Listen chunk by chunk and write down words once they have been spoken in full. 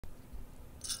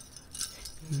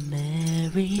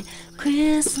Merry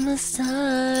Christmas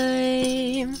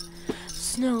time.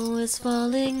 Snow is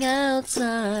falling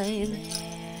outside.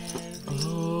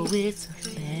 Oh, it's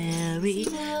Merry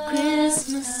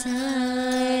Christmas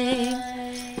time.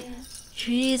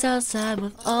 Trees outside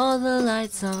with all the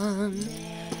lights on.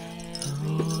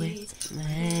 Oh, it's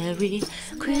Merry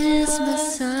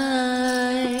Christmas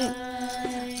time.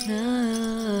 No.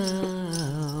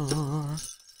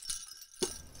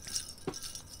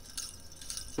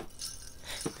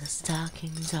 The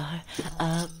stockings are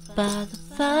up by the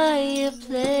fireplace.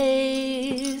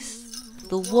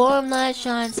 The warm light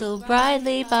shines so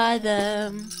brightly by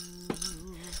them.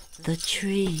 The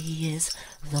tree is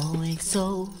glowing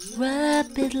so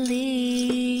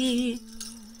rapidly.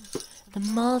 The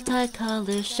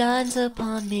multicolor shines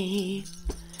upon me.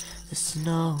 The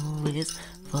snow is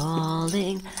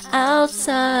falling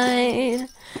outside.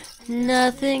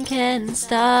 Nothing can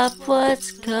stop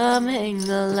what's coming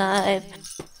alive.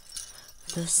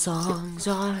 The songs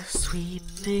are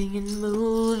sweeping and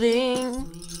moving.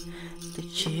 The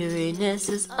cheeriness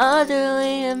is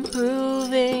utterly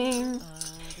improving.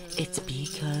 It's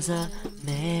because a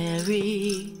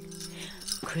Merry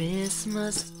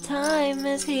Christmas time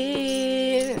is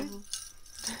here.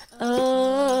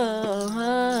 Oh,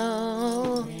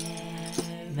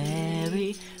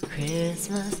 Merry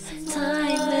Christmas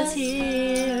time is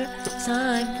here.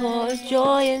 Time for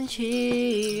joy and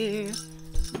cheer.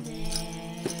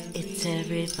 It's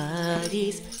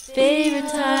everybody's favorite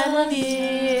time of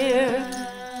year.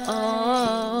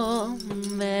 Oh,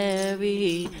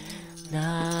 Merry,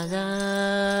 la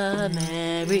la,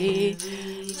 Merry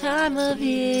time of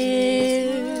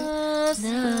year.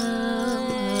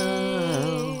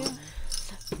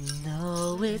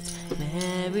 No, it's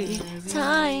Merry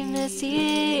time this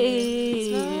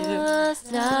year.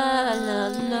 La la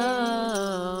la.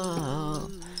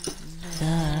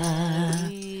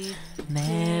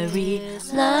 Merry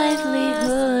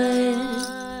livelihood.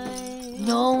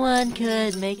 No one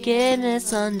could make it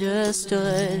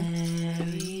misunderstood.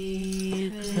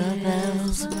 The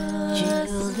bells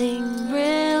jingling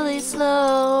really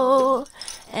slow,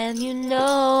 and you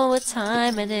know what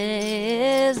time it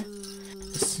is.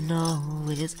 The snow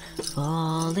is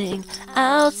falling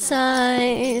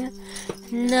outside.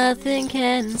 Nothing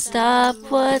can stop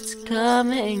what's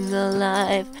coming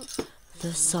alive.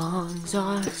 The songs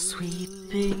are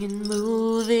sweeping and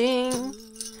moving.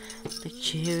 The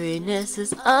cheeriness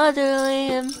is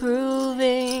utterly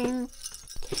improving.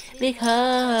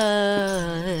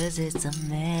 Because it's a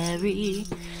Merry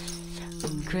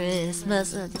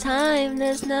Christmas time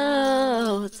this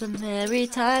no. It's a merry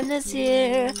time this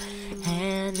year.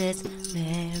 And it's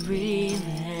Merry,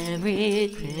 Merry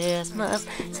Christmas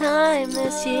time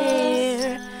this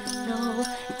year. No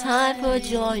time for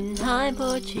joy and time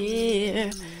for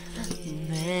cheer.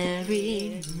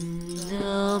 Merry,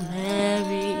 no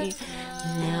Merry,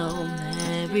 no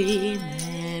Merry,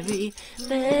 Merry,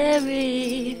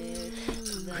 Merry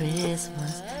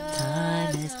Christmas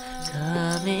time is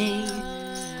coming.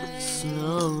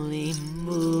 Slowly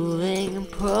moving,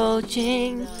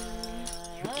 approaching.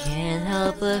 You can't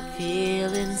help but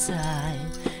feel inside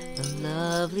the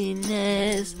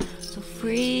loveliness, so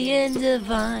free and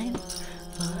divine.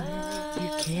 But you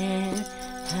can't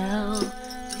help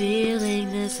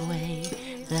feeling this way.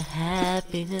 The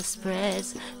happiness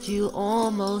spreads to you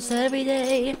almost every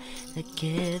day. The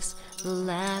gifts, the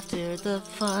laughter, the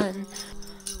fun.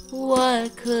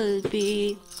 What could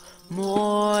be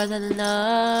more than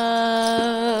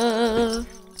enough?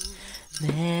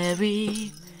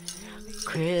 Merry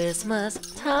Christmas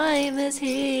time is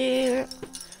here.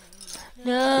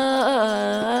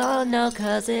 No,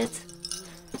 'cause it's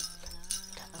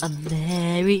a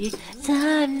merry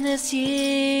time this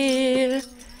year.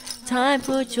 Time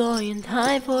for joy and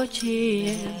time for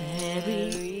cheer.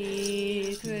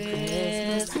 Merry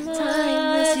Christmas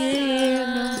time this year.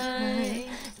 No,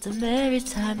 it's a merry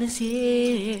time this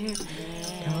year.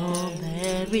 No,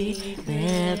 merry,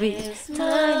 merry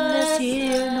time this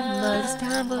year. No, but it's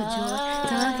time for joy,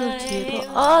 time for cheer, for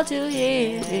all to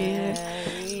hear.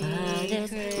 But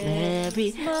it's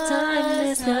merry time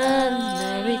this time,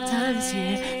 merry time this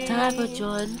year. Time for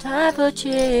joy and time for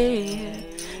cheer.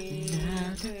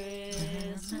 Time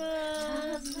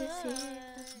this year.